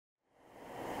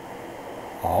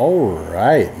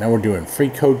Alright, now we're doing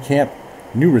freeCodeCamp,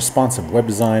 new responsive web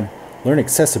design, learn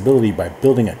accessibility by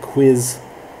building a quiz,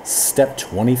 step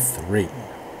 23.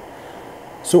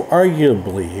 So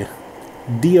arguably,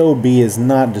 DOB is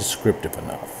not descriptive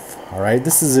enough. Alright,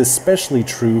 this is especially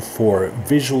true for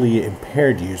visually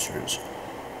impaired users.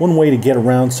 One way to get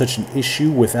around such an issue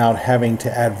without having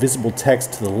to add visible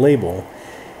text to the label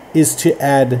is to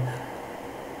add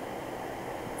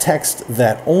text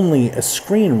that only a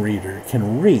screen reader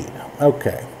can read.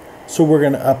 Okay, so we're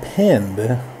going to append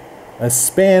a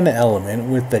span element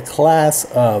with the class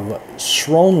of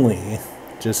SROnly,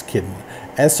 just kidding,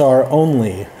 SR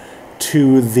only,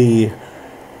 to the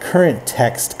current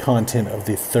text content of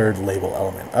the third label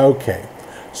element. Okay,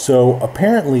 so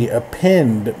apparently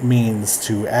append means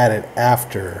to add it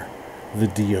after the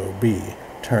DOB,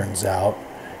 turns out.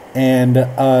 And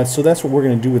so that's what we're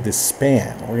going to do with this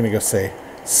span. We're going to go say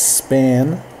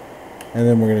span, and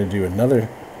then we're going to do another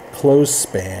close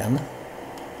span,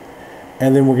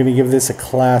 and then we're going to give this a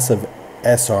class of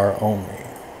SR only.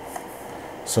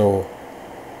 So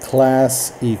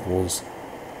class equals,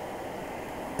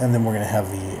 and then we're going to have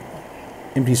the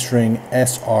empty string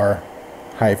SR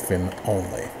hyphen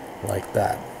only, like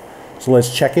that. So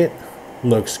let's check it.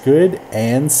 Looks good,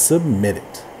 and submit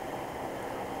it.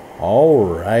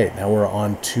 Alright, now we're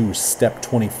on to step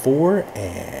 24,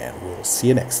 and we'll see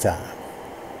you next time.